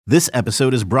This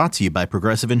episode is brought to you by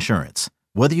Progressive Insurance.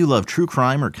 Whether you love true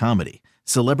crime or comedy,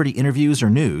 celebrity interviews or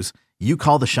news, you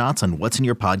call the shots on what's in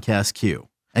your podcast queue.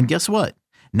 And guess what?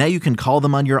 Now you can call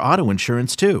them on your auto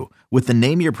insurance too with the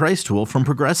Name Your Price tool from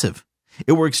Progressive.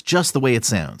 It works just the way it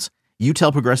sounds. You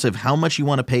tell Progressive how much you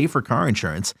want to pay for car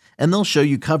insurance, and they'll show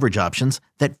you coverage options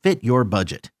that fit your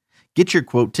budget. Get your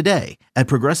quote today at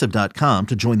Progressive.com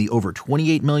to join the over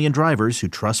 28 million drivers who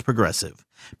trust Progressive.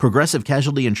 Progressive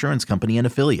Casualty Insurance Company and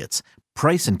Affiliates.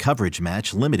 Price and coverage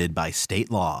match limited by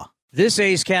state law. This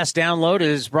A's Cast download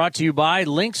is brought to you by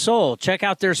Link Soul. Check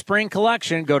out their spring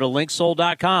collection. Go to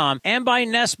linksoul.com. And by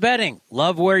Nest Bedding.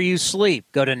 Love where you sleep.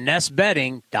 Go to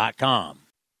nestbedding.com.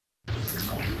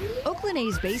 Oakland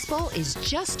A's baseball is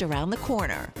just around the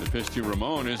corner. The pitch to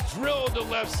Ramon is drilled to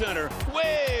left center,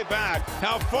 way back.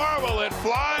 How far will it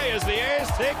fly as the A's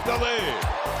take the lead?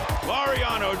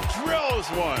 Mariano drills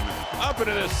one up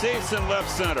into the seats in left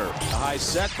center. The high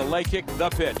set, the leg kick, the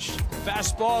pitch.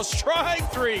 Fastball,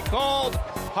 strike three, called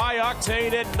high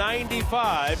octane at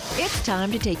 95. It's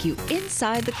time to take you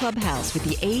inside the clubhouse with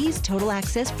the A's Total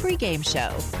Access pregame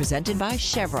show, presented by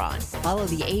Chevron. Follow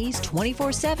the A's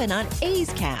 24/7 on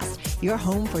A's Cast, your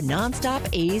home for nonstop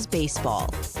A's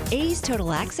baseball. A's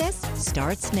Total Access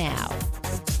starts now.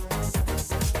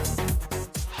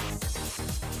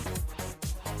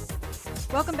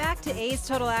 Welcome back to A's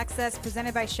Total Access,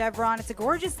 presented by Chevron. It's a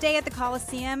gorgeous day at the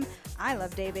Coliseum. I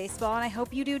love day baseball, and I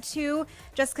hope you do too.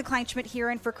 Jessica Kleinschmidt here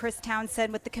in for Chris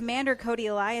Townsend with the commander, Cody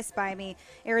Elias, by me.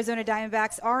 Arizona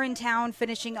Diamondbacks are in town,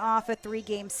 finishing off a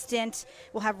 3-game stint.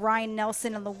 We'll have Ryan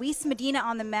Nelson and Luis Medina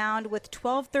on the mound with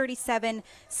 12:37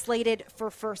 slated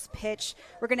for first pitch.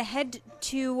 We're going to head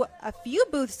to a few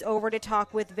booths over to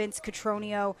talk with Vince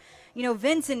Cotroneo. You know,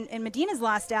 Vince, in Medina's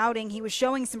last outing, he was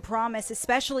showing some promise,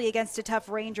 especially against a tough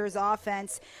Rangers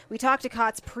offense. We talked to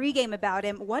Cott's pregame about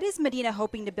him. What is Medina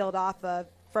hoping to build off of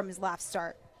from his last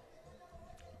start?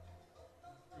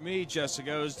 For me,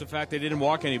 Jessica, is the fact they didn't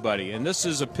walk anybody. And this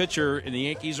is a pitcher in the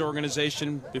Yankees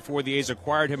organization before the A's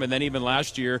acquired him, and then even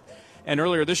last year. And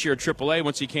earlier this year at AAA,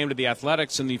 once he came to the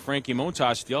Athletics in the Frankie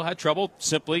Montas deal, had trouble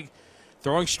simply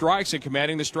throwing strikes and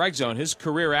commanding the strike zone. His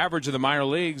career average in the minor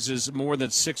leagues is more than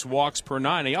 6 walks per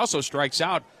 9. He also strikes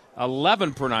out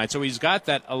 11 per 9, so he's got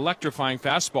that electrifying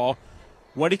fastball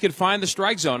when he can find the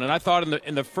strike zone. And I thought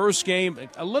in the first game,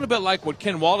 a little bit like what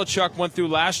Ken Waldichuk went through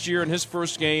last year in his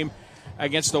first game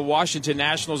against the Washington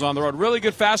Nationals on the road. Really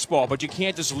good fastball, but you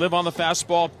can't just live on the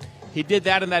fastball. He did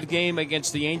that in that game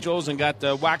against the Angels and got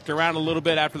whacked around a little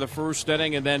bit after the first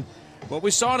inning, and then what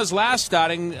we saw in his last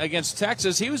outing against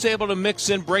Texas, he was able to mix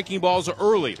in breaking balls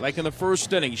early, like in the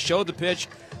first inning. He showed the pitch,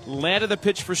 landed the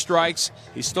pitch for strikes.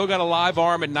 He's still got a live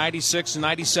arm at 96 and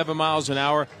 97 miles an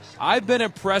hour. I've been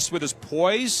impressed with his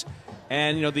poise.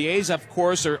 And, you know, the A's, of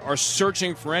course, are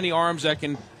searching for any arms that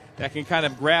can kind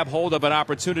of grab hold of an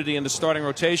opportunity in the starting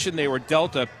rotation. They were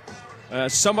dealt a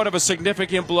somewhat of a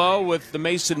significant blow with the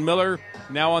Mason Miller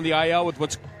now on the IL with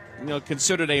what's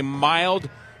considered a mild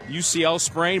UCL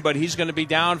sprain, but he's going to be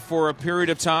down for a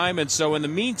period of time. And so in the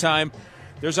meantime,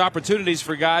 there's opportunities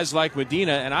for guys like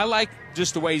Medina, and I like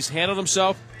just the way he's handled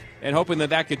himself and hoping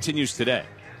that continues today.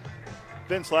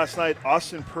 Vince, last night,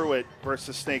 Austin Pruitt versus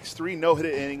the Snakes, 3 no-hit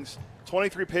innings,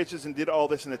 23 pitches, and did all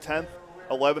this in the 10th,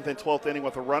 11th, and 12th inning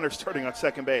with a runner starting on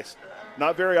second base.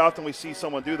 Not very often we see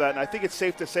someone do that, and I think it's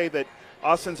safe to say that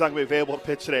Austin's not going to be available to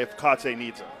pitch today if Kotsay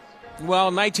needs him.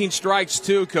 Well, 19 strikes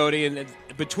too, Cody, and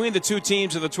between the two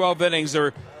teams in the 12 innings, there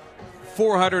are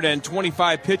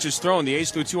 425 pitches thrown. The A's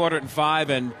threw 205,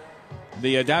 and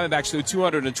the Diamondbacks threw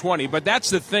 220. But that's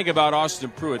the thing about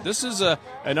Austin Pruitt. This is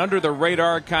an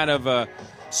under-the-radar kind of a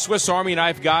Swiss Army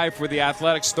knife guy for the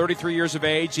Athletics, 33 years of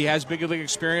age. He has big league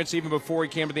experience even before he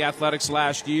came to the Athletics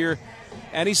last year.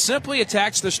 And he simply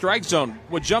attacks the strike zone.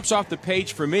 What jumps off the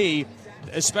page for me,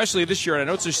 especially this year, and I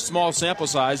know it's a small sample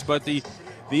size, but the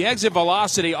exit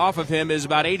velocity off of him is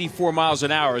about 84 miles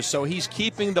an hour, so he's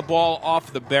keeping the ball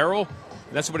off the barrel.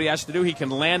 That's what he has to do. He can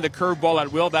land the curveball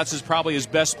at will. That's probably his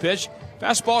best pitch.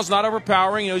 Fastball is not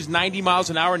overpowering. He's 90 miles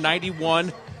an hour,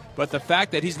 91. But the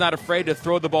fact that he's not afraid to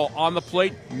throw the ball on the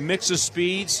plate, mixes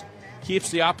speeds, keeps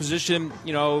the opposition,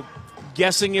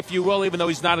 guessing, if you will, even though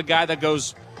he's not a guy that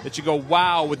you go,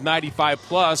 wow, with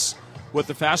 95+ with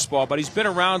the fastball. But he's been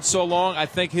around so long, I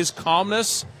think his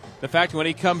calmness, the fact when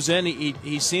he comes in,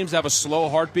 he seems to have a slow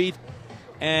heartbeat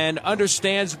and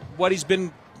understands what he's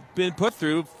been put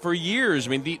through for years.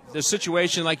 I mean, the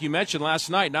situation, like you mentioned last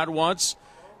night, not once,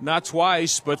 not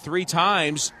twice, but 3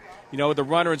 times, the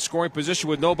runner in scoring position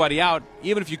with nobody out.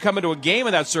 Even if you come into a game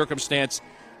in that circumstance,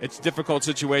 it's a difficult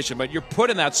situation. But you're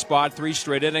put in that spot 3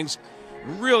 straight innings.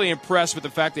 really impressed with the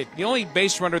fact that the only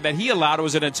base runner that he allowed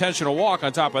was an intentional walk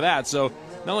on top of that. So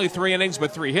not only 3 innings,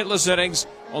 but 3 hitless innings,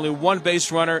 only 1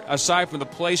 base runner aside from the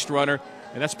placed runner.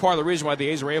 And that's part of the reason why the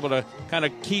A's were able to kind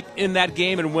of keep in that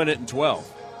game and win it in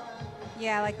 12.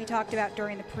 Yeah, like we talked about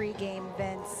during the pregame,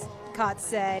 Vince Cott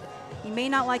said he may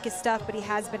not like his stuff, but he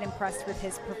has been impressed with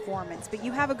his performance. But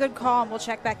you have a good call, and we'll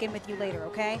check back in with you later,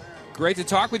 okay? Great to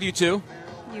talk with you two.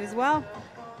 You as well.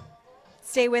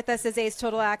 Stay with us as A's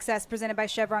Total Access, presented by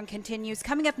Chevron, continues.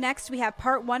 Coming up next, we have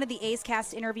part 1 of the A's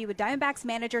Cast interview with Diamondbacks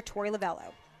manager Torey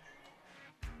Lovullo.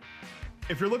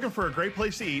 If you're looking for a great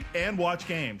place to eat and watch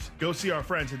games, go see our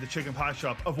friends at the Chicken Pie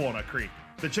Shop of Walnut Creek.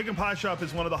 The Chicken Pie Shop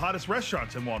is one of the hottest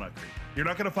restaurants in Walnut Creek. You're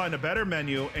not going to find a better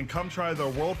menu, and come try their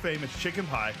world-famous chicken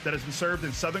pie that has been served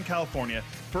in Southern California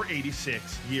for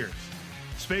 86 years.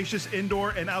 Spacious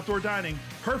indoor and outdoor dining,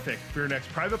 perfect for your next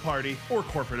private party or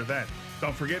corporate event.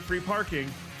 Don't forget free parking.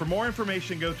 For more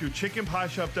information, go to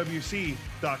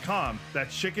chickenpieshopwc.com.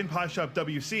 That's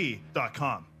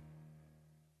chickenpieshopwc.com.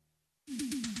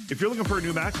 If you're looking for a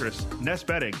new mattress, Nest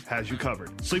Bedding has you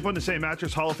covered. Sleep on the same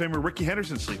mattress Hall of Famer Ricky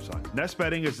Henderson sleeps on. Nest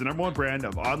Bedding is the #1 brand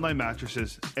of online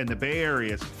mattresses and the Bay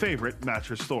Area's favorite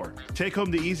mattress store. Take home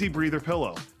the Easy Breather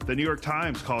pillow. The New York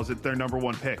Times calls it their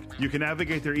 #1 pick. You can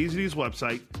navigate their easy-to-use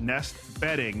website,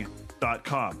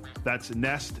 nestbedding.com. That's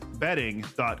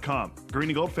nestbedding.com. Green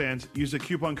and Gold fans, use the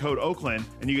coupon code Oakland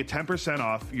and you get 10%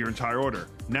 off your entire order.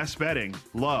 Nest Bedding,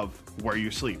 love where you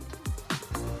sleep.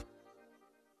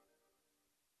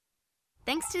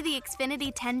 Thanks to the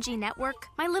Xfinity 10G network,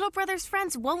 my little brother's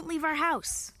friends won't leave our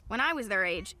house. When I was their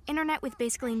age, internet with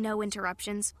basically no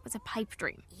interruptions was a pipe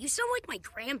dream. You sound like my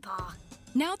grandpa.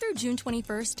 Now through June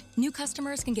 21st, new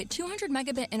customers can get 200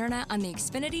 megabit internet on the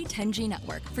Xfinity 10G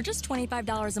network for just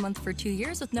 $25 a month for 2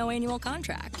 years with no annual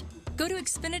contract. Go to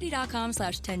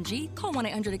Xfinity.com/10G, call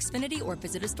 1-800-XFINITY, or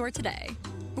visit a store today.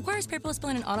 Requires paperless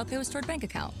billing and autopay with stored bank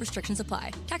account. Restrictions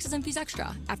apply. Taxes and fees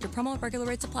extra. After promo, regular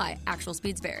rates apply. Actual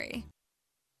speeds vary.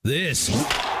 This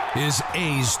is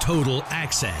A's Total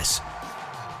Access.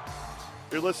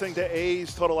 You're listening to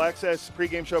A's Total Access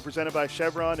pregame show presented by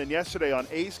Chevron. And yesterday on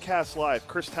A's Cast Live,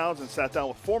 Chris Townsend sat down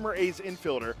with former A's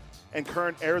infielder and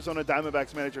current Arizona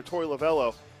Diamondbacks manager Torey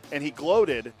Lovullo, and he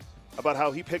gloated about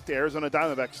how he picked the Arizona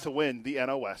Diamondbacks to win the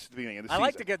NL West at the beginning of the season. I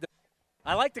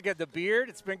like to get the beard.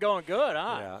 It's been going good,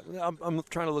 huh? Yeah, I'm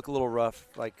trying to look a little rough,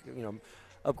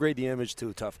 upgrade the image to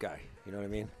a tough guy. You know what I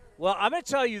mean? Well, I'm going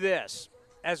to tell you this.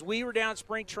 As we were down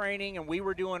spring training and we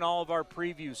were doing all of our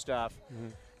preview stuff,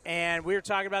 and we were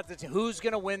talking about who's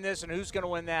going to win this and who's going to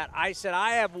win that, I said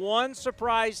I have one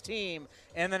surprise team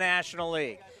in the National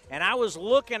League. And I was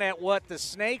looking at what the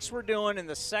Snakes were doing in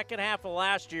the second half of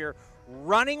last year,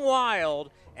 running wild,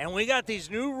 and we got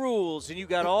these new rules, and you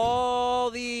got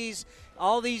all these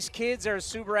kids that are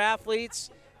super athletes.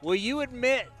 Will you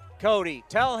admit, Cody,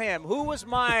 tell him, who was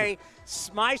my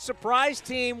surprise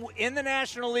team in the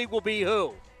National League will be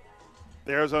who?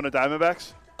 The Arizona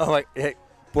Diamondbacks? Oh, hey,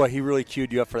 boy, he really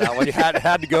queued you up for that one. You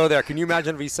had to go there. Can you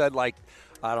imagine if he said, I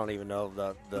don't even know,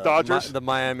 the Dodgers? The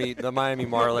Miami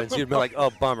Marlins. You'd be like, oh,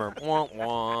 bummer. Wah,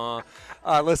 wah.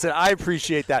 Listen, I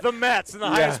appreciate that. The Mets and the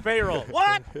highest payroll.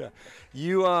 What? Yeah.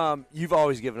 You've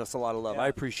always given us a lot of love. Yeah. I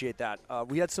appreciate that.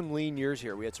 We had some lean years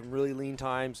here. We had some really lean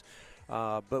times.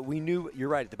 But we knew, you're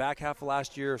right, at the back half of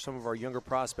last year, some of our younger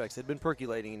prospects had been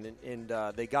percolating, and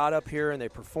they got up here and they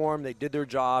performed, they did their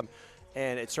job,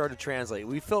 and it started to translate.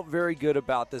 We felt very good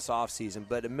about this offseason,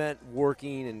 but it meant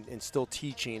working and still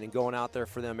teaching and going out there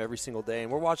for them every single day,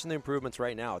 and we're watching the improvements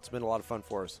right now. It's been a lot of fun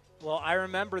for us. Well, I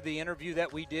remember the interview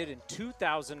that we did in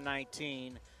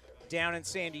 2019 down in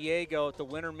San Diego at the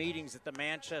winter meetings at the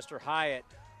Manchester Hyatt,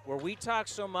 where we talked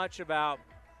so much about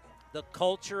the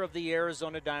culture of the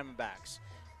Arizona Diamondbacks.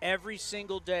 Every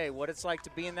single day, what it's like to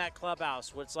be in that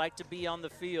clubhouse, what it's like to be on the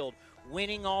field,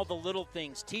 winning all the little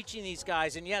things, teaching these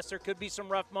guys. And yes, there could be some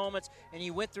rough moments, and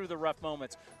you went through the rough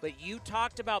moments. But you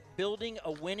talked about building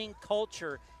a winning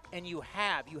culture, and you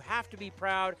have. You have to be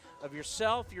proud of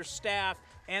yourself, your staff,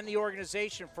 and the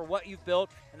organization for what you've built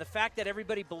and the fact that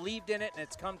everybody believed in it and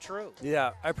it's come true.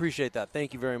 Yeah, I appreciate that.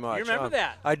 Thank you very much. You remember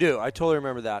that? I do. I totally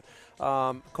remember that.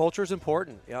 Culture is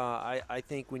important. I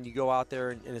think when you go out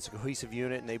there and it's a cohesive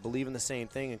unit and they believe in the same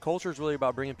thing, and culture is really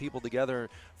about bringing people together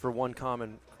for one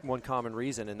common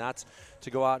reason, and that's to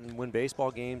go out and win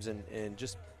baseball games and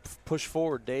just push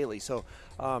forward daily. So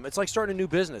it's like starting a new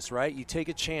business, right? You take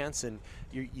a chance and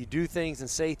you do things and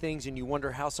say things and you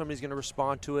wonder how somebody's going to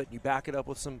respond to it. You back it up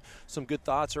with some good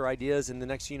thoughts or ideas, and the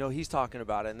next thing you know, he's talking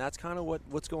about it, and that's kind of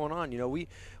what's going on.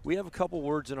 We have a couple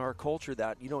words in our culture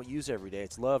that you don't use every day.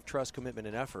 It's love, trust, commitment,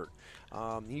 and effort.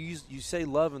 You say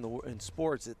love in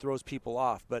sports, it throws people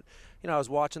off. But I was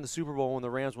watching the Super Bowl when the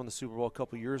Rams won the Super Bowl a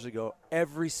couple years ago.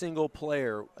 Every single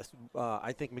player,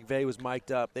 I think McVay was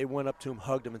mic'd up. They went up to him,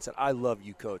 hugged him, and said, "I love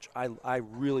you, Coach. I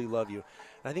really love you."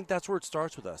 And I think that's where it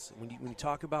starts with us. When you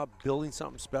talk about building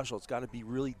something special, it's got to be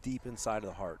really deep inside of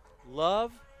the heart.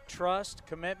 Love, trust,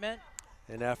 commitment,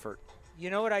 and effort. You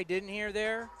know what I didn't hear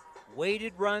there?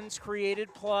 Weighted runs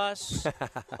created plus,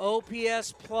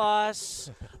 OPS plus,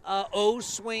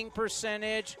 O-swing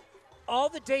percentage. All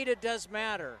the data does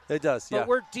matter. It does, yeah. But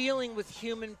we're dealing with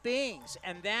human beings,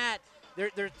 and that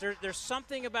there's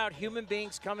something about human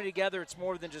beings coming together. It's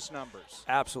more than just numbers.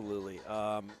 Absolutely.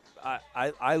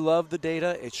 I love the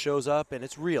data. It shows up, and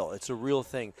it's real. It's a real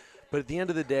thing. But at the end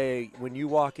of the day, when you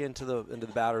walk into the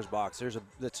batter's box,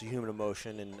 that's a human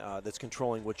emotion, and that's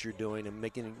controlling what you're doing and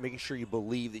making sure you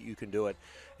believe that you can do it.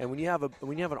 And when you have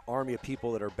an army of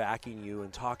people that are backing you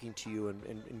and talking to you,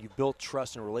 and you've built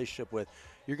trust and a relationship with,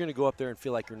 you're going to go up there and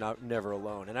feel like you're never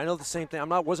alone. And I know the same thing.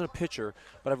 Wasn't a pitcher,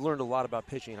 but I've learned a lot about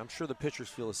pitching. I'm sure the pitchers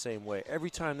feel the same way. Every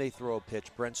time they throw a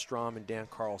pitch, Brent Strom and Dan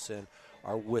Carlson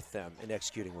are with them and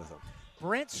executing with them.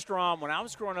 Brent Strom, when I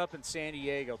was growing up in San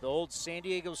Diego, the old San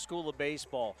Diego School of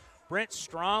Baseball, Brent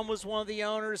Strom was one of the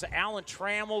owners, Alan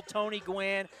Trammell, Tony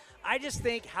Gwynn. I just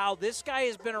think how this guy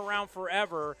has been around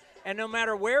forever, and no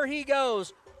matter where he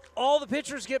goes, all the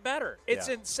pitchers get better. It's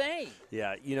insane.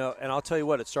 Yeah, and I'll tell you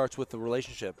what, it starts with the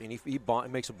relationship. And he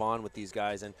makes a bond with these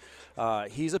guys. And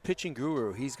he's a pitching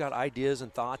guru. He's got ideas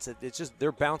and thoughts that it's just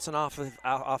they're bouncing off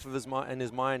of his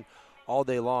mind all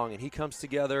day long. And he comes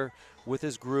together with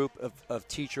his group of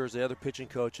teachers, the other pitching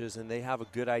coaches, and they have a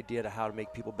good idea to how to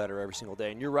make people better every single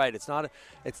day. And you're right, it's not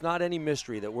any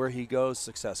mystery that where he goes,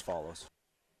 success follows.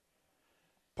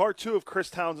 Part 2 of Chris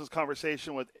Townsend's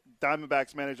conversation with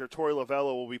Diamondbacks manager Torey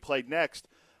Lovullo will be played next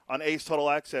on A's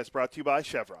Total Access, brought to you by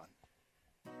Chevron.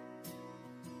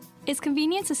 Is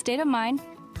convenience a state of mind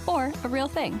or a real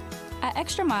thing? At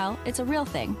Extra Mile, it's a real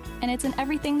thing, and it's in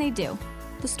everything they do.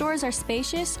 The stores are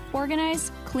spacious,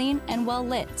 organized, clean, and well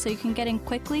lit, so you can get in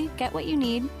quickly, get what you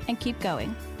need, and keep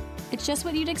going. It's just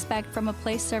what you'd expect from a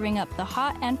place serving up the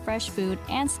hot and fresh food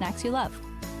and snacks you love.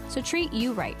 So treat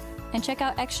you right, and check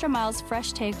out Extra Mile's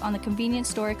fresh take on the convenience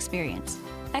store experience.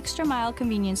 Extra Mile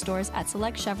convenience stores at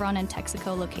select Chevron and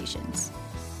Texaco locations.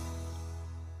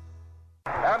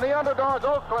 And the underdogs,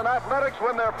 Oakland Athletics,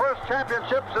 win their first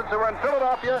championship since they were in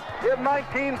Philadelphia in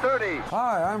 1930.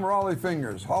 Hi, I'm Raleigh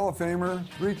Fingers, Hall of Famer,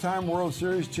 3-time World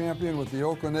Series champion with the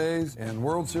Oakland A's, and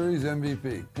World Series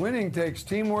MVP. Winning takes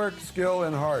teamwork, skill,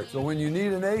 and heart. So when you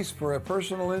need an ace for a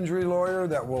personal injury lawyer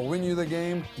that will win you the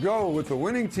game, go with the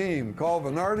winning team. Call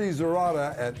Venardi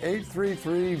Zerata at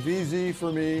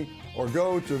 833-VZ-FOR-ME or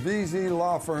go to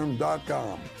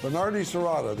vzlawfirm.com. Venardi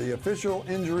Zerata, the official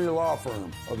injury law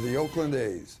firm of the Oakland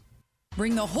A's.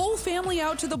 Bring the whole family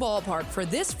out to the ballpark for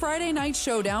this Friday night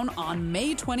showdown on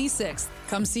May 26th.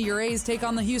 Come see your A's take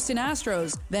on the Houston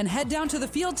Astros, then head down to the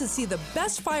field to see the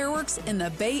best fireworks in the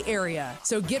Bay Area.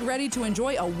 So get ready to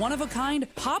enjoy a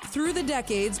one-of-a-kind pop through the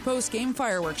decades post-game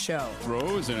fireworks show.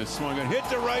 Throws and it's swung and hit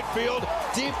to right field,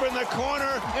 deep in the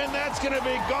corner, and that's going to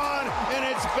be gone, and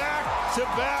it's back to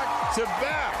back to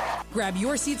back. Grab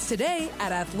your seats today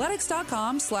at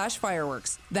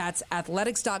athletics.com/fireworks. That's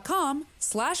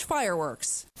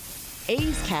athletics.com/fireworks.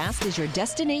 A's Cast is your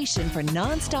destination for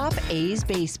nonstop A's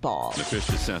baseball. The pitch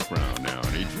to Seth Brown now,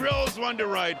 and he drills one to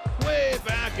right, way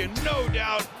back, and no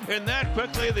doubt. And that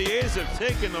quickly, the A's have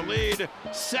taken the lead.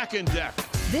 Second deck.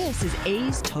 This is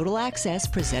A's Total Access,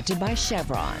 presented by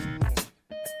Chevron.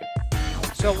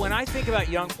 So when I think about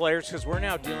young players, because we're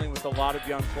now dealing with a lot of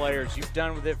young players, you've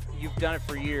done it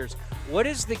for years. What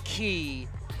is the key?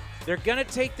 They're going to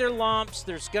take their lumps.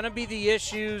 There's going to be the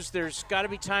issues. There's got to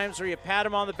be times where you pat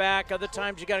them on the back. Other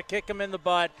times you got to kick them in the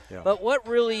butt. Yeah. But what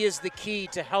really is the key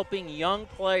to helping young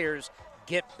players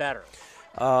get better?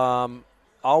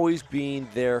 Always being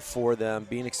there for them,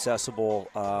 being accessible,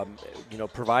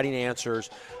 providing answers.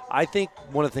 I think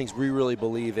one of the things we really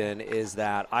believe in is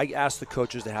that I ask the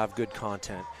coaches to have good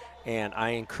content, and I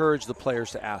encourage the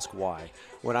players to ask why.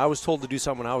 When I was told to do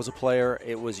something when I was a player,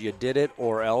 it was you did it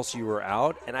or else you were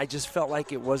out, and I just felt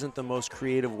like it wasn't the most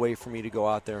creative way for me to go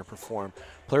out there and perform.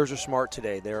 Players are smart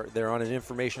today. They're on an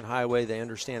information highway. They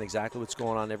understand exactly what's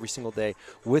going on every single day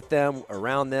with them,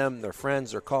 around them, their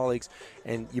friends, their colleagues,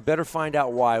 and you better find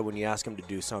out why when you ask them to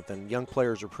do something. Young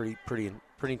players are pretty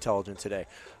intelligent today.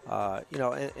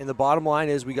 And the bottom line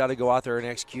is we got to go out there and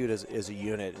execute as a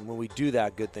unit, and when we do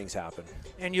that, good things happen.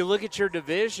 And you look at your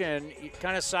division,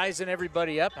 kind of sizing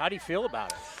everybody up. How do you feel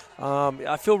about it?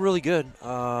 I feel really good.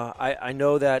 I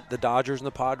know that the Dodgers and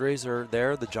the Padres are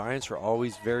there. The Giants are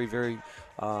always very, very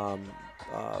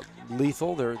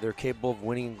lethal. They're capable of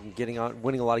winning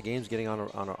a lot of games, getting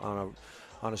on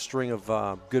a string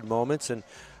of good moments. And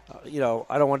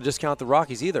I don't want to discount the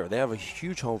Rockies either. They have a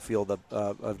huge home field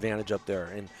advantage up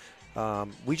there,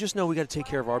 and we just know we got to take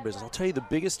care of our business. I'll tell you, the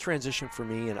biggest transition for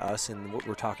me and us, and what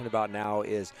we're talking about now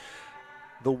is.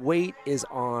 The weight is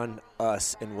on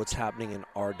us and what's happening in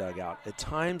our dugout. At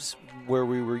times where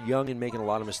we were young and making a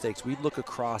lot of mistakes, we'd look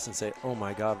across and say, oh,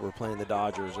 my God, we're playing the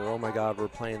Dodgers, or oh, my God, we're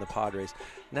playing the Padres.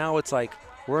 Now it's like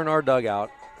we're in our dugout.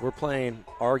 We're playing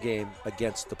our game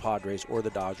against the Padres or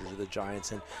the Dodgers or the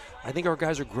Giants. And I think our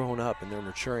guys are growing up and they're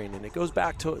maturing. And it goes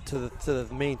back to the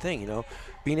main thing,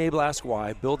 being able to ask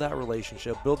why, build that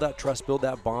relationship, build that trust, build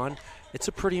that bond. It's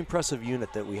a pretty impressive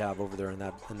unit that we have over there in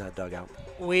that dugout.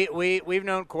 We've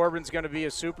known Corbin's going to be a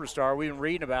superstar. We've been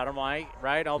reading about him,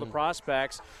 right? All the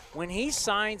prospects. When he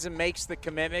signs and makes the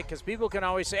commitment, because people can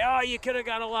always say, oh, you could have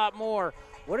got a lot more.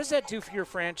 What does that do for your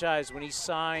franchise when he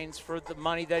signs for the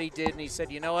money that he did and he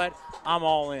said, you know what, I'm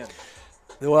all in?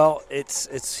 Well,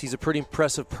 he's a pretty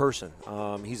impressive person.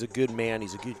 He's a good man.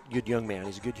 He's a good young man.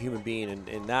 He's a good human being,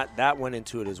 and that went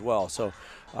into it as well. So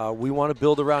we want to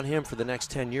build around him for the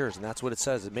next 10 years, and that's what it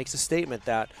says. It makes a statement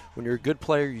that when you're a good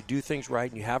player, you do things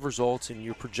right, and you have results, and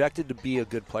you're projected to be a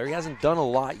good player. He hasn't done a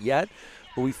lot yet,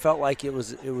 but we felt like he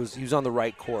was on the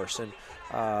right course, and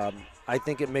I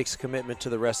think it makes a commitment to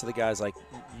the rest of the guys. Like,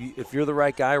 if you're the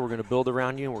right guy, we're going to build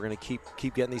around you, and we're going to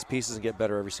keep getting these pieces and get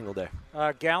better every single day.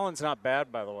 Gallon's not bad,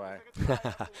 by the way.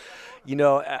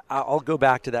 I'll go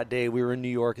back to that day. We were in New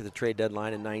York at the trade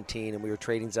deadline in 19, and we were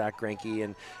trading Zach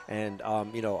Greinke, and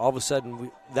all of a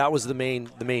sudden that was the main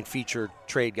feature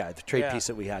trade guy, the trade piece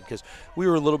that we had, because we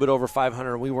were a little bit over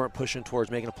 500, and we weren't pushing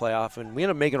towards making a playoff, and we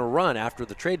ended up making a run after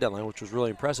the trade deadline, which was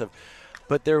really impressive.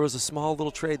 But there was a small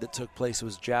little trade that took place. It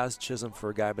was Jazz Chisholm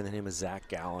for a guy by the name of Zach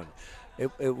Gallen.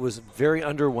 It was very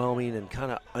underwhelming and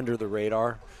kind of under the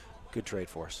radar. Good trade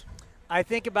for us. I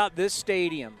think about this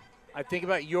stadium. I think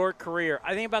about your career.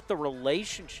 I think about the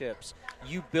relationships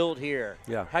you built here.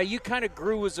 Yeah. How you kind of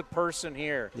grew as a person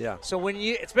here. Yeah. So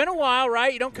it's been a while,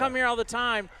 right? You don't come here all the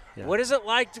time. Yeah. What is it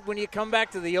like when you come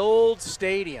back to the old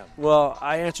stadium? Well,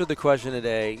 I answered the question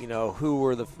today,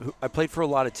 I played for a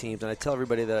lot of teams, and I tell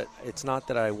everybody that it's not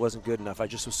that I wasn't good enough. I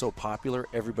just was so popular,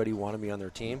 everybody wanted me on their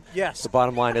team. Yes. The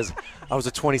bottom line is I was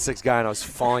a 26 guy, and I was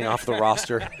falling off the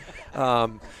roster.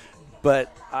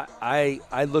 But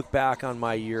I look back on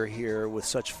my year here with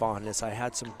such fondness. I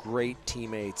had some great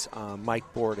teammates, Mike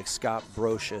Bordick, Scott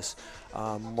Brocious,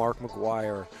 Mark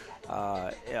McGuire,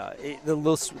 the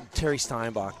list, Terry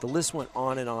Steinbach. The list went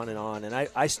on and on and on, and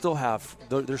I still have.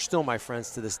 They're still my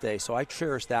friends to this day, so I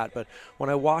cherish that. But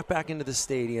when I walk back into the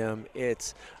stadium,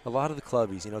 it's a lot of the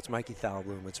clubbies. It's Mikey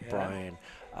Thalbloom, it's Brian.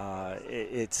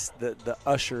 It's the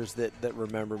ushers that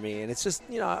remember me, and it's just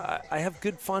I have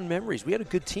good fun memories. We had a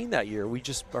good team that year.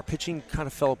 Our pitching kind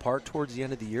of fell apart towards the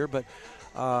end of the year, but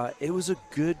it was a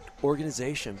good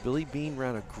organization. Billy Beane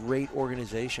ran a great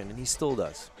organization, and he still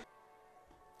does.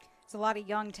 There's a lot of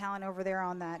young talent over there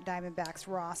on that Diamondbacks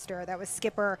roster. That was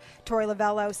skipper Torey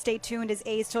Lovello. Stay tuned as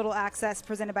A's Total Access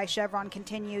presented by Chevron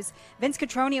continues. Vince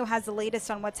Cotroneo has the latest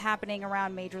on what's happening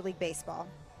around Major League Baseball.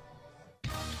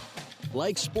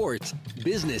 Like sports,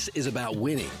 business is about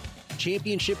winning.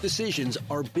 Championship decisions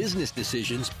are business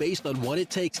decisions based on what it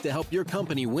takes to help your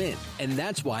company win. And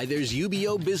that's why there's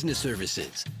UBO Business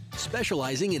Services,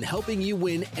 specializing in helping you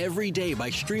win every day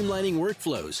by streamlining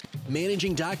workflows,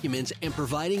 managing documents, and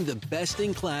providing the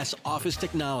best-in-class office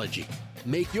technology.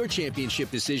 Make your championship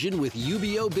decision with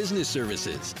UBO Business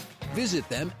Services. Visit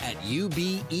them at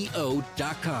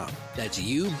ubeo.com. That's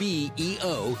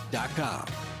ubeo.com.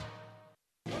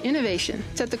 Innovation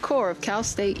is at the core of Cal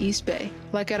State East Bay,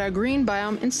 like at our Green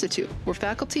Biome Institute, where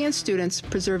faculty and students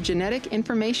preserve genetic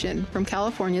information from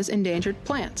California's endangered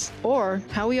plants, or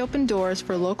how we open doors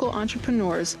for local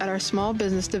entrepreneurs at our Small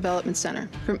Business Development Center.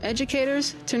 From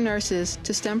educators to nurses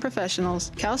to STEM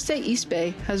professionals, Cal State East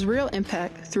Bay has real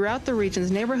impact throughout the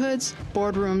region's neighborhoods,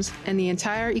 boardrooms, and the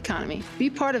entire economy. Be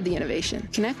part of the innovation.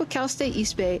 Connect with Cal State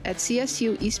East Bay at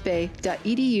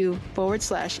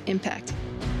csueastbay.edu/impact.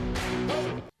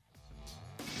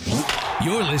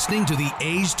 You're listening to the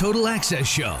A's Total Access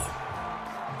Show.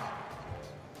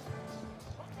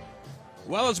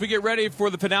 Well, as we get ready for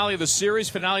the finale of the series,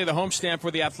 finale of the homestand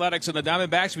for the Athletics and the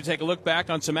Diamondbacks, we take a look back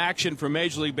on some action from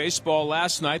Major League Baseball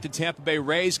last night. The Tampa Bay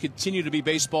Rays continue to be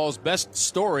baseball's best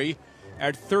story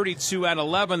at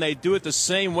 32-11. They do it the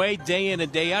same way day in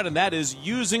and day out, and that is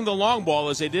using the long ball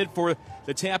as they did for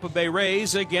the Tampa Bay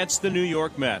Rays against the New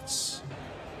York Mets.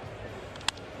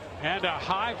 And a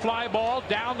high fly ball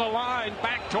down the line,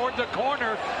 back toward the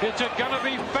corner. Is it going to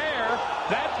be fair?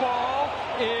 That ball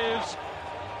is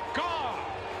gone.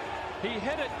 He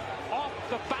hit it off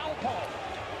the foul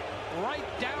pole, right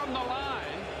down the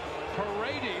line.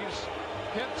 Paredes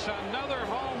hits another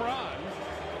home run.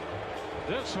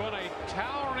 This one a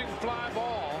towering fly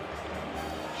ball,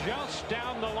 just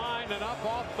down the line and up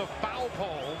off the foul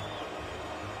pole.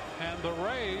 And the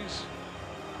Rays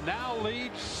now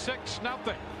lead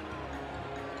 6-0.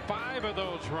 5 of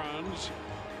those runs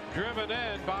driven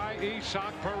in by Isaac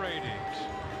Paredes.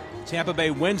 Tampa Bay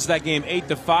wins that game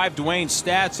 8-5. Dwayne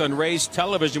Stats on Rays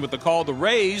television with the call. The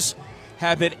Rays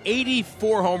have hit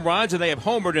 84 home runs, and they have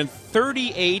homered in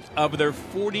 38 of their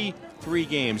 43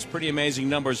 games. Pretty amazing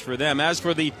numbers for them. As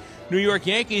for the New York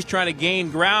Yankees trying to gain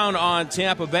ground on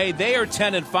Tampa Bay, they are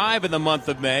 10-5 in the month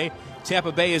of May.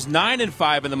 Tampa Bay is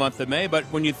 9-5 in the month of May. But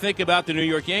when you think about the New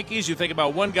York Yankees, you think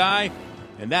about one guy,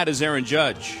 and that is Aaron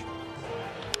Judge.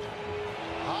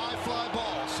 High fly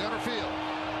ball, center field.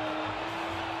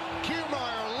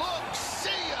 Kiermaier looks, see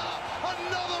ya!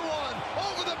 Another one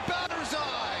over the batter's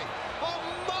eye.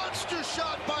 A monster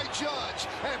shot by Judge.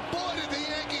 And boy, did the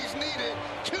Yankees need it.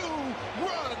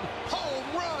 2-run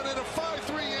home run and a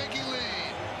 5-3 Yankee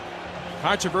lead.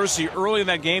 Controversy early in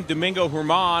that game. Domingo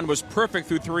Germán was perfect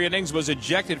through 3 innings, was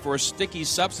ejected for a sticky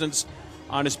substance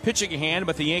on his pitching hand,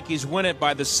 but the Yankees win it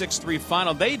by the 6-3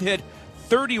 final. They've hit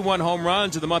 31 home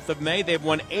runs in the month of May. They've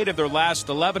won 8 of their last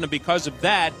 11, and because of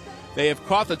that, they have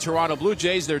caught the Toronto Blue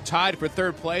Jays. They're tied for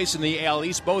 3rd place in the AL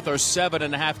East. Both are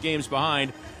 7.5 games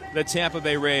behind the Tampa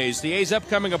Bay Rays. The A's'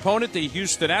 upcoming opponent, the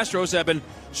Houston Astros, have been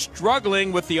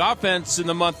struggling with the offense in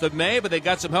the month of May, but they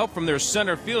got some help from their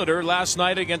center fielder last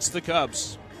night against the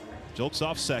Cubs. Jolks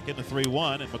off second, the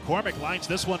 3-1, and McCormick lines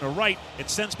this one to right. It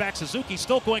sends back Suzuki,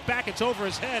 still going back. It's over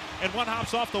his head, and one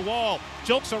hops off the wall.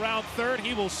 Jolks around third.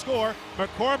 He will score.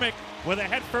 McCormick with a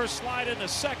head-first slide into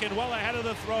second, well ahead of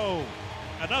the throw.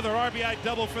 Another RBI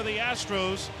double for the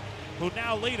Astros, who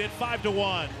now lead it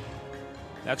 5-1.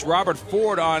 That's Robert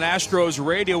Ford on Astros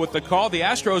radio with the call. The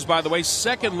Astros, by the way,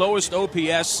 second lowest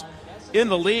OPS in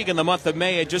the league in the month of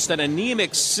May at just an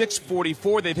anemic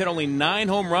 644. They've hit only 9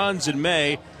 home runs in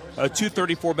May. A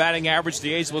 234 batting average.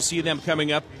 The A's will see them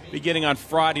coming up beginning on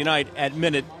Friday night at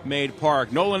Minute Maid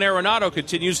Park. Nolan Arenado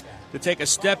continues to take a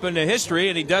step into history,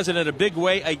 and he does it in a big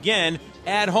way again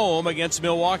at home against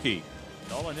Milwaukee.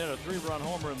 Nolan hit a 3-run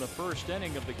homer in the first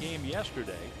inning of the game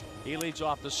yesterday. He leads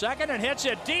off the second and hits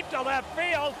it deep to left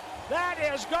field. That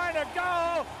is going to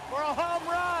go for a home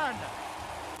run.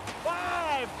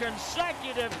 5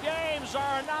 consecutive games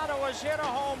Arenado has hit a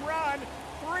home run.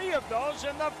 3 of those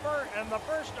in the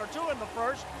first, or 2 in the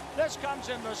first. This comes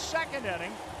in the second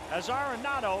inning as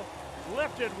Arenado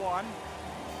lifted one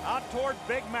out toward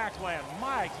Big Mac land.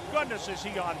 My goodness, is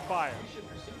he on fire.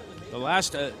 The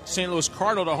last St. Louis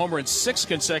Cardinal to homer in 6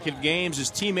 consecutive games.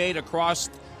 His teammate across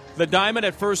the diamond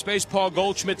at first base, Paul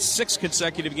Goldschmidt, 6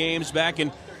 consecutive games back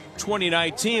in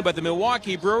 2019. But the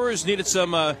Milwaukee Brewers needed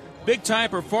some big-time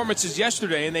performances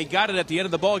yesterday, and they got it at the end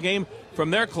of the ball game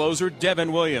from their closer,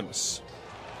 Devin Williams.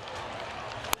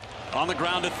 On the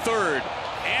ground at third.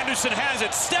 Anderson has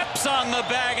it, steps on the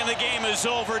bag, and the game is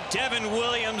over. Devin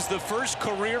Williams, the first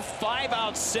career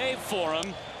 5-out save for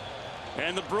him.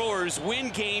 And the Brewers win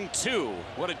game 2.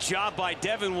 What a job by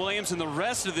Devin Williams and the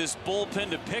rest of this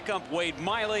bullpen to pick up Wade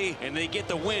Miley, and they get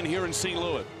the win here in St.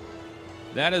 Louis.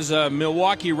 That is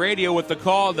Milwaukee radio with the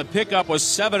call. The pickup was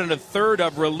 7 1/3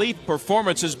 of relief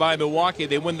performances by Milwaukee.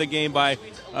 They win the game by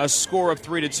a score of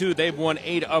 3-2. They've won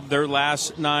 8 of their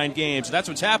last 9 games. That's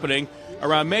what's happening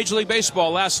around Major League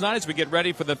Baseball last night as we get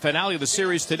ready for the finale of the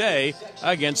series today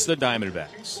against the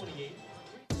Diamondbacks.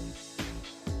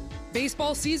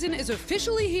 Baseball season is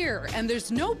officially here, and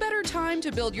there's no better time to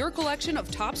build your collection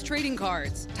of Topps trading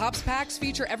cards. Topps packs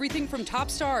feature everything from top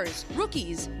stars,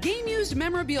 rookies, game-used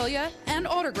memorabilia, and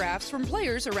autographs from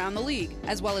players around the league,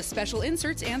 as well as special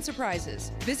inserts and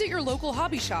surprises. Visit your local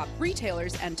hobby shop,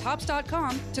 retailers, and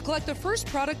Topps.com to collect the first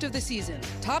product of the season,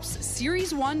 Topps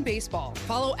Series 1 Baseball.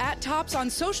 Follow @Topps on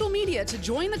social media to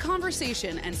join the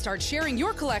conversation and start sharing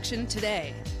your collection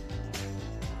today.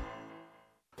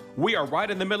 We are right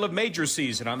in the middle of major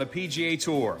season on the PGA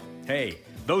Tour. Hey,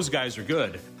 those guys are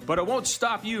good, but But it won't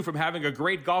stop you from having a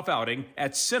great golf outing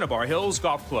at Cinnabar Hills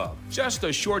Golf Club. Just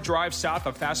a short drive south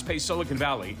of fast-paced Silicon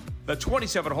Valley, the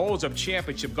 27 holes of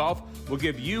championship golf will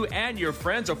give you and your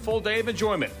friends a full day of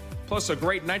enjoyment. Plus, a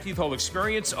great 19th hole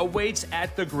experience awaits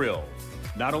at the grill.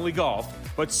 Not only golf,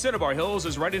 but Cinnabar Hills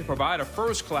is ready to provide a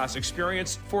first-class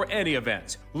experience for any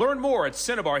event. Learn more at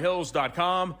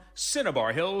CinnabarHills.com,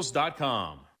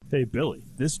 CinnabarHills.com. Hey, Billy,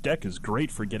 this deck is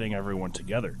great for getting everyone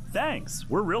together. Thanks.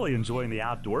 We're really enjoying the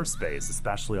outdoor space,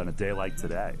 especially on a day like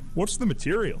today. What's the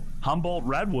material? Humboldt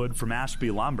Redwood from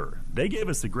Ashby Lumber. They gave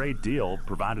us a great deal,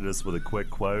 provided us with a quick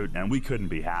quote, and we couldn't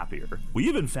be happier. We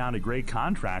even found a great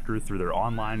contractor through their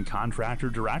online contractor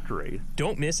directory.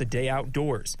 Don't miss a day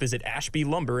outdoors. Visit Ashby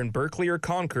Lumber in Berkeley or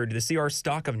Concord to see our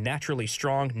stock of naturally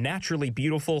strong, naturally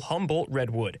beautiful Humboldt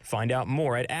Redwood. Find out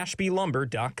more at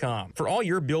ashbylumber.com for all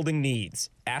your building needs.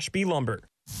 Ashby Lumber.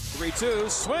 3-2,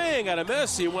 swing and a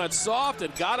miss. He went soft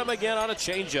and got him again on a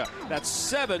changeup. That's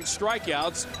 7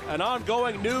 strikeouts, an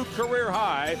ongoing new career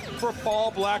high for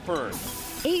Paul Blackburn.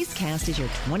 A's Cast is your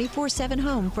 24/7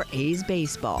 home for A's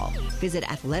baseball. Visit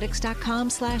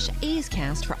athletics.com/A's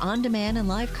Cast for on-demand and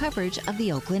live coverage of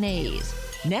the Oakland A's.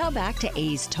 Now back to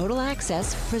A's Total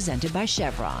Access, presented by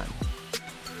Chevron.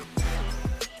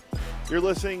 You're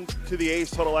listening to the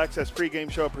A's Total Access pregame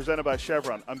show presented by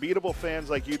Chevron. Unbeatable fans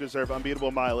like you deserve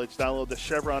unbeatable mileage. Download the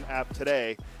Chevron app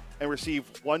today and receive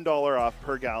 $1 off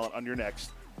per gallon on your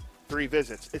next 3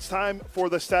 visits. It's time for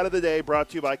the stat of the day, brought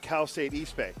to you by Cal State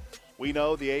East Bay. We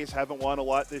know the A's haven't won a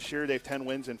lot this year. They have 10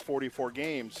 wins in 44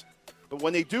 games. But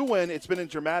when they do win, it's been in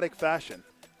dramatic fashion.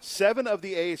 7 of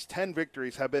the A's 10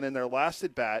 victories have been in their last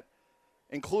at-bat,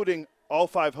 including all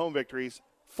 5 home victories.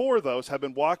 4 of those have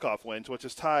been walk-off wins, which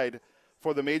is tied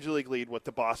for the Major League lead with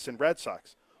the Boston Red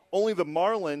Sox. Only the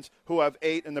Marlins, who have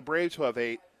 8, and the Braves, who have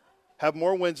 8, have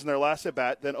more wins in their last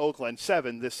at-bat than Oakland,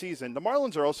 7 this season. The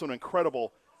Marlins are also an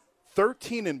incredible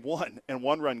 13-1 in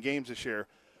one-run games this year,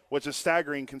 which is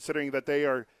staggering considering that they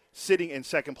are sitting in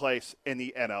second place in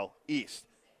the NL East.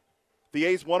 The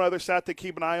A's, one other stat to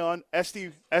keep an eye on,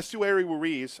 Estuary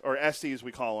Ruiz, or Esty as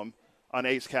we call him on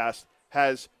A's Cast,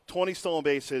 has 20 stolen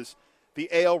bases. The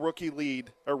AL rookie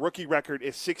record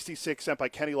is 66, set by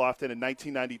Kenny Lofton in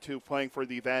 1992, playing for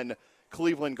the then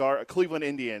Cleveland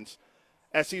Indians.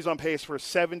 SC's on pace for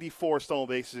 74 stolen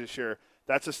bases this year.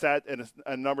 That's a stat and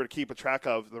a number to keep a track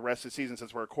of the rest of the season,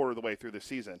 since we're a quarter of the way through the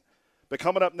season. But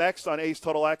coming up next on A's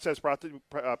Total Access,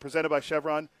 presented by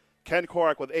Chevron, Ken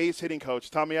Korak with A's hitting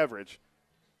coach Tommy Everidge.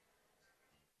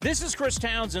 This is Chris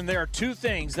Townsend. There are 2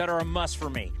 things that are a must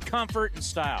for me: comfort and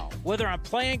style. Whether I'm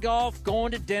playing golf,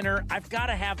 going to dinner, I've got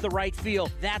to have the right feel.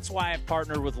 That's why I've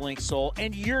partnered with Linksole,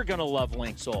 and you're going to love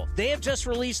Linksole. They have just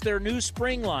released their new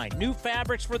spring line, new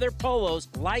fabrics for their polos,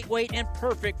 lightweight and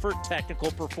perfect for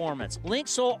technical performance.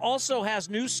 Linksole also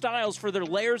has new styles for their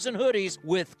layers and hoodies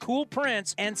with cool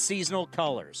prints and seasonal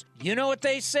colors. You know what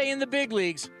they say in the big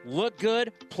leagues: look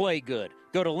good, play good.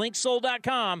 Go to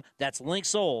Linksole.com. That's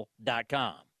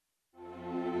Linksole.com.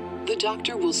 The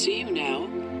doctor will see you now.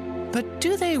 But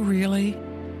do they really?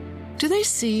 Do they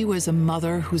see you as a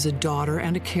mother who's a daughter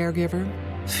and a caregiver?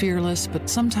 Fearless, but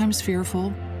sometimes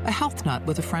fearful? A health nut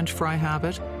with a French fry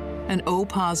habit? An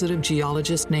O-positive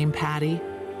geologist named Patty,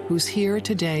 who's here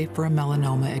today for a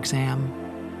melanoma exam?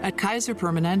 At Kaiser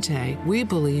Permanente, we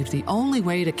believe the only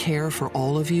way to care for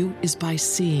all of you is by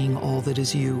seeing all that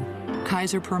is you.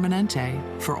 Kaiser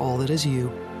Permanente, for all that is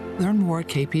you. Learn more at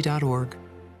kp.org.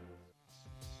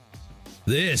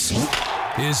 This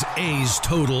is A's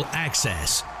Total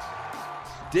Access.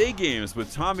 Day games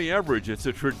with Tommy Everidge. It's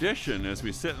a tradition as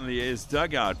we sit in the A's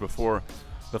dugout before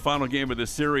the final game of the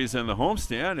series and the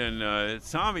homestand. And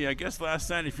Tommy, I guess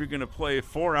last night, if you're going to play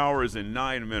 4 hours and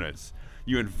 9 minutes,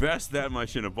 you invest that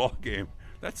much in a ball game,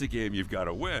 that's a game you've got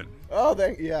to win. Oh,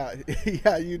 yeah,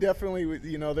 you definitely,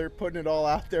 they're putting it all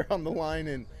out there on the line,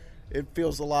 and it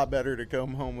feels a lot better to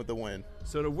come home with a win.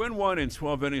 So to win one in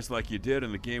 12 innings like you did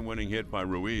in the game-winning hit by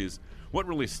Ruiz, what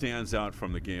really stands out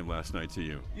from the game last night to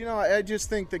you? I just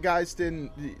think the guys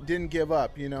didn't give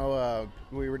up. We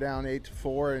were down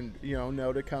 8-4, and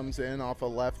Noda comes in off a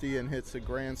lefty and hits a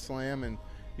grand slam, and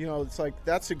it's like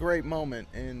that's a great moment.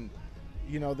 And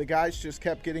the guys just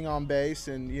kept getting on base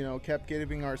and kept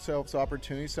giving ourselves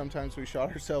opportunities. Sometimes we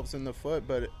shot ourselves in the foot,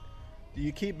 but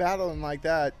you keep battling like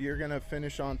that, you're going to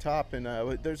finish on top. And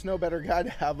there's no better guy to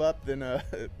have up than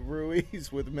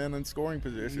Ruiz with men in scoring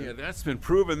position. Yeah, that's been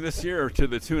proven this year to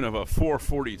the tune of a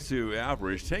 .442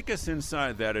 average. Take us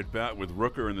inside that at-bat with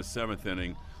Rooker in the 7th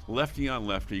inning, lefty on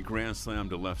lefty, grand slam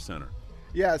to left center.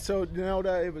 Yeah, so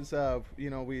Noda, it was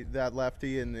that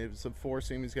lefty, and it was a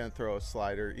 4-seam. He's going to throw a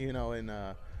slider, and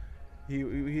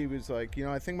he was like,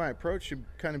 I think my approach should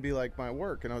kind of be like my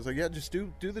work. And I was like, yeah, just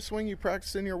do the swing you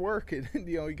practice in your work. And,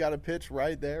 he got a pitch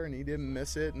right there, and he didn't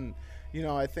miss it. And,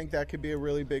 I think that could be a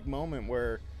really big moment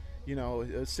where,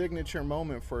 a signature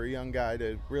moment for a young guy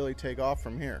to really take off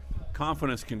from here.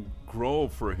 Confidence can grow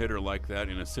for a hitter like that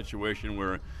in a situation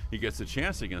where he gets a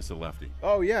chance against a lefty.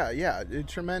 Oh, yeah. A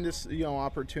tremendous,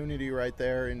 opportunity right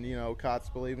there. And, Cott's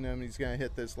believing him. He's going to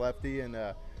hit this lefty. And,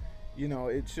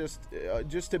 it's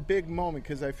just a big moment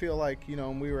because I feel like,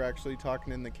 and we were actually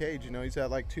talking in the cage, he's at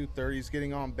like 230, he's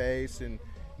getting on base, and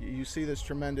you see this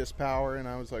tremendous power, and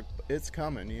I was like, it's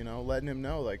coming, letting him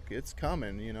know, like, it's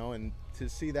coming, and to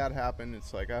see that happen,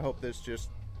 it's like, I hope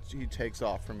he takes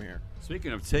off from here.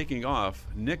 Speaking of taking off,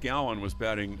 Nick Allen was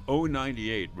batting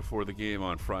 .098 before the game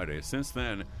on Friday. Since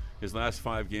then, his last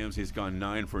 5 games, he's gone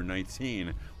 9 for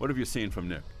 19. What have you seen from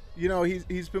Nick?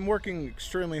 He's been working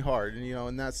extremely hard,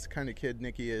 and that's the kind of kid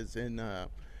Nicky is, and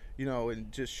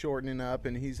and just shortening up,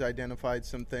 and he's identified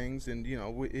some things, and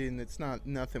and it's not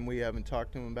nothing we haven't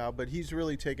talked to him about, but he's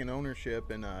really taken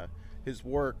ownership in his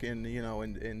work, and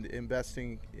and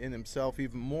investing in himself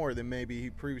even more than maybe he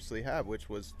previously had, which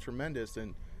was tremendous.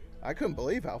 And I couldn't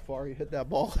believe how far he hit that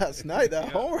ball last night. That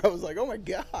homer, I was like, oh my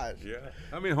gosh. Yeah.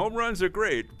 I mean, home runs are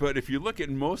great, but if you look at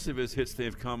most of his hits,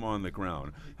 they've come on the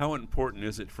ground. How important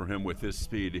is it for him with his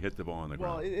speed to hit the ball on the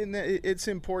ground? Well, it's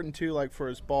important too, like for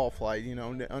his ball flight,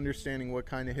 understanding what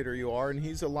kind of hitter you are. And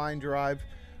he's a line drive.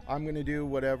 I'm going to do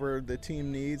whatever the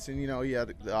team needs. And, he had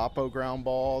the oppo ground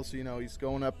balls, he's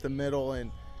going up the middle,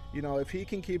 and if he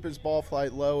can keep his ball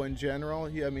flight low in general,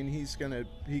 he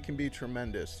can be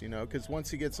tremendous, because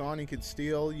once he gets on, he can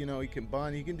steal, he can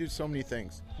bunt, he can do so many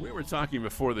things. We were talking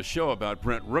before the show about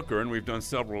Brent Rooker, and we've done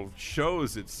several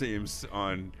shows, it seems,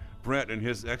 on Brent and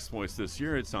his exploits this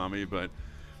year, Tommy, but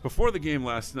before the game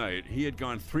last night, he had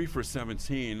gone 3 for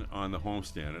 17 on the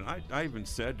homestand, and I even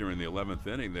said during the 11th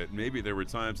inning that maybe there were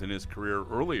times in his career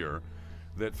earlier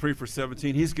that 3 for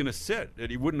 17, he's going to sit,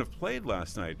 that he wouldn't have played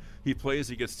last night. He plays,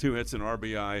 he gets 2 hits, an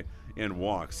RBI, and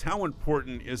walks. How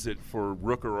important is it for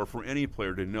Rooker or for any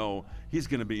player to know he's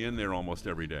going to be in there almost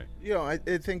every day? I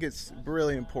think it's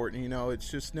really important.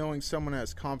 It's just knowing someone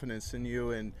has confidence in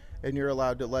you, and you're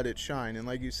allowed to let it shine. And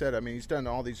like you said, he's done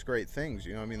all these great things.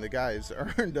 The guy's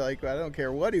earned, like, I don't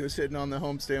care what he was hitting on the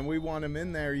homestand. We want him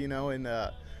in there, and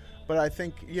but I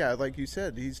think, like you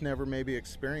said, he's never maybe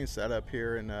experienced that up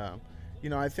here, and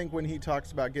I think when he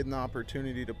talks about getting the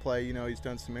opportunity to play, he's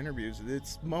done some interviews.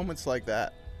 It's moments like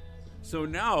that. So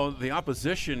now the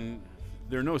opposition,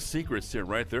 there are no secrets here,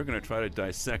 right? They're going to try to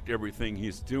dissect everything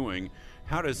he's doing.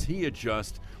 How does he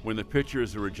adjust when the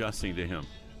pitchers are adjusting to him?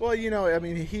 Well,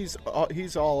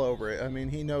 he's all over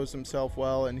it. He knows himself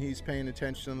well, and he's paying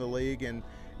attention to the league, and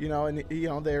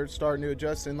they're starting to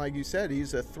adjust. And like you said,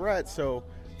 he's a threat, so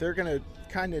they're going to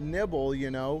kind of nibble,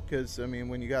 because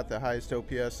when you got the highest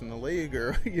OPS in the league,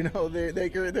 or they're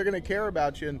going to care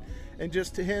about you, and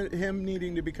just him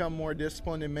needing to become more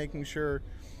disciplined and making sure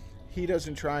he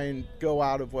doesn't try and go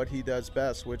out of what he does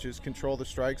best, which is control the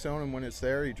strike zone, and when it's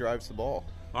there, he drives the ball.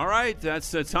 All right,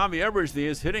 that's Tommy Everidge, the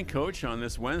A's hitting coach, on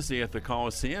this Wednesday at the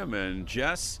Coliseum, and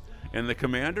Jess and the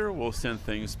Commander will send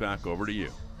things back over to you.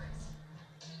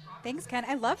 Thanks, Ken.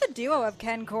 I love the duo of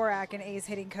Ken Korak and A's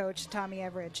hitting coach Tommy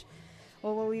Everidge.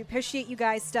 Well, we appreciate you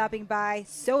guys stopping by.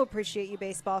 So appreciate you,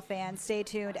 baseball fans. Stay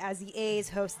tuned as the A's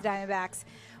host the Diamondbacks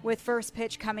with first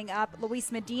pitch coming up.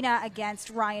 Luis Medina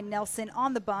against Ryan Nelson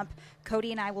on the bump.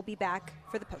 Cody and I will be back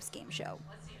for the postgame show.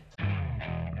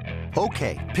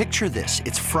 Okay, picture this.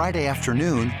 It's Friday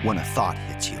afternoon when a thought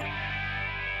hits you.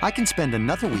 I can spend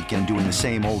another weekend doing the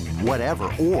same old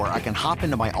whatever, or I can hop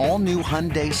into my all-new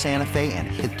Hyundai Santa Fe and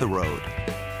hit the road.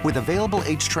 With available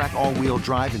H-Track all-wheel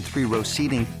drive and 3-row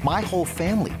seating, my whole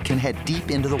family can head deep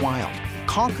into the wild.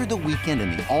 Conquer the weekend in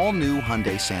the all-new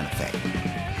Hyundai Santa Fe.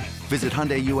 Visit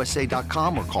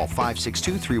HyundaiUSA.com or call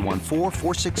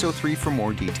 562-314-4603 for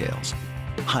more details.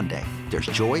 Hyundai, there's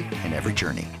joy in every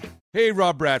journey. Hey,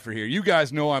 Rob Bradford here. You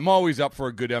guys know I'm always up for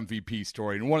a good MVP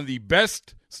story, and one of the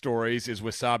best stories is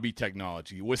Wasabi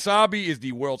Technology. Wasabi is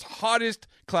the world's hottest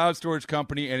cloud storage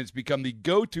company, and it's become the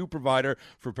go-to provider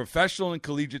for professional and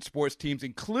collegiate sports teams,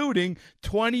 including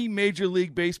 20 Major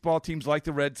League Baseball teams like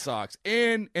the Red Sox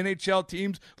and NHL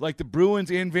teams like the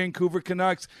Bruins and Vancouver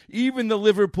Canucks. Even the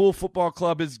Liverpool Football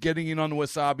Club is getting in on the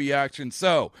Wasabi action.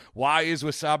 So, why is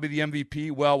Wasabi the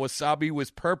MVP? Well, Wasabi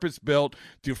was purpose-built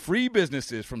to free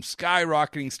businesses from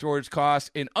skyrocketing storage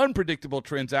costs and unpredictable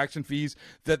transaction fees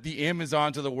that the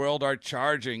Amazons of the world are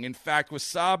charging. In fact,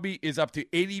 Wasabi is up to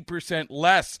 80%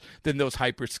 less than those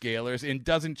hyperscalers and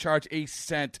doesn't charge a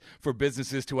cent for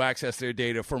businesses to access their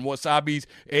data. From Wasabi's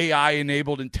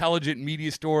AI-enabled intelligent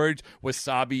media storage,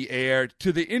 Wasabi Air,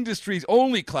 to the industry's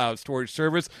only cloud storage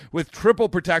service with triple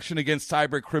protection against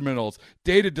cyber criminals,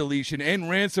 data deletion, and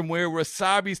ransomware,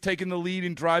 Wasabi's taken the lead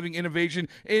in driving innovation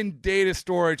in data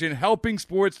storage and helping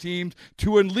sports teams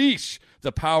to unleash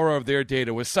the power of their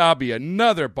data. Wasabi,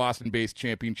 another Boston-based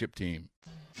championship team.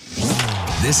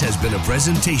 This has been a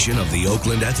presentation of the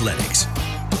Oakland Athletics.